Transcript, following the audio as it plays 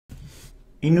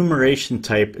Enumeration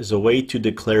type is a way to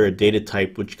declare a data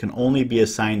type which can only be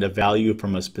assigned a value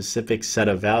from a specific set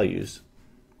of values.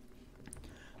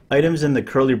 Items in the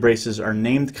curly braces are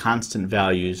named constant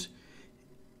values,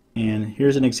 and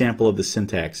here's an example of the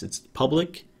syntax. It's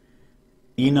public,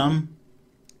 enum,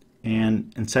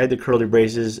 and inside the curly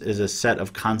braces is a set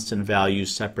of constant values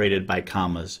separated by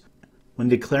commas. When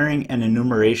declaring an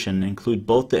enumeration, include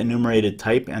both the enumerated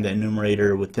type and the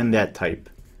enumerator within that type.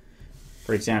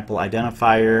 For example,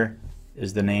 identifier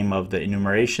is the name of the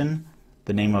enumeration.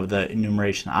 The name of the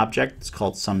enumeration object is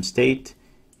called someState,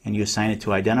 and you assign it to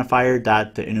identifier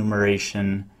dot the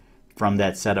enumeration from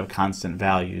that set of constant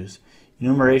values.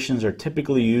 Enumerations are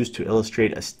typically used to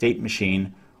illustrate a state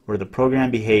machine where the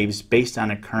program behaves based on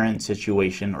a current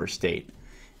situation or state.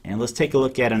 And let's take a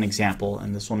look at an example,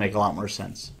 and this will make a lot more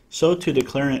sense. So to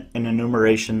declare an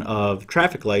enumeration of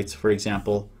traffic lights, for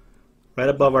example, right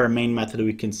above our main method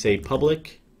we can say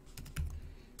public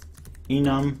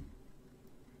enum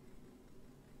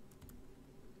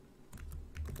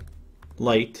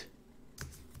light,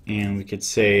 and we could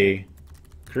say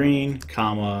green,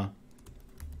 comma,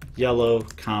 yellow,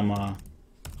 comma,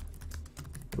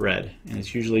 red. And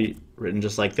it's usually written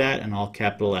just like that in all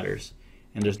capital letters.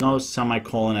 And there's no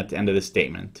semicolon at the end of the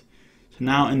statement. So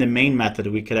now in the main method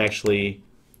we could actually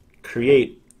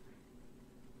create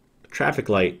a traffic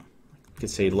light. We could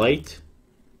say light,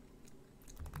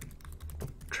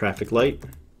 traffic light,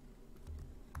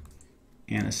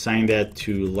 and assign that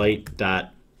to light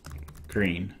dot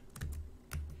green.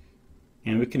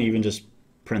 And we can even just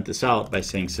print this out by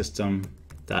saying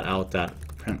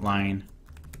system.out.println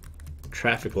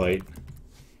traffic light,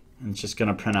 and it's just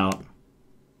going to print out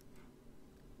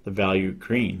the value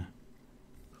green.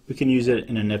 We can use it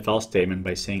in an if-else statement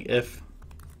by saying if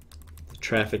the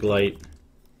traffic light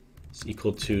is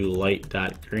equal to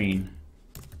light.green,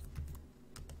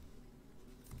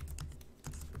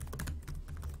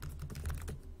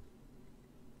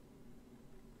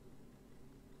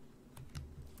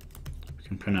 we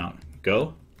can print out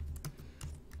go.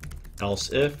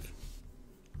 Else if,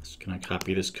 just going to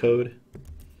copy this code,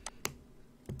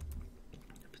 if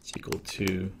it's equal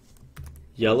to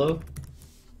yellow,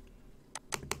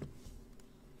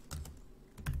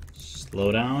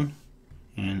 slow down,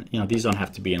 and these don't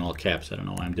have to be in all caps. I don't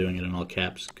know why I'm doing it in all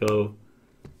caps. Go,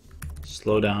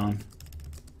 slow down,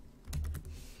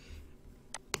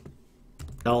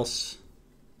 else,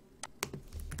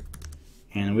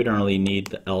 and we don't really need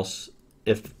the else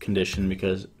if condition,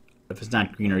 because if it's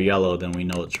not green or yellow then we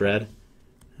know it's red,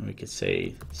 and we could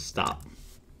say stop.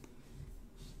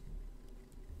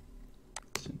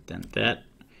 Let's indent that,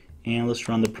 and let's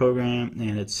run the program,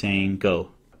 and it's saying go.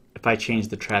 If I change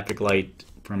the traffic light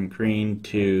from green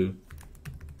to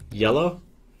yellow,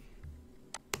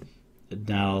 it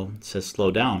now says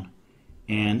slow down.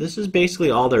 And this is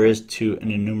basically all there is to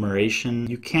an enumeration.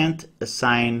 You can't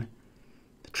assign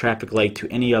the traffic light to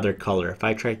any other color. If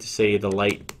I try to say the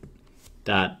light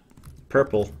dot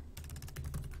purple,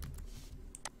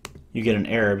 you get an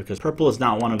error because purple is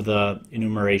not one of the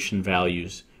enumeration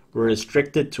values. We're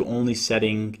restricted to only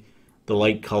setting the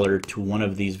light color to one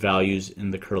of these values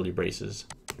in the curly braces.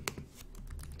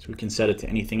 So we can set it to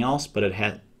anything else, but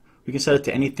we can set it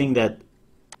to anything that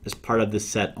is part of this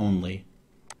set only.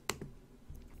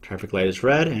 Traffic light is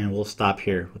red, and we'll stop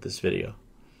here with this video.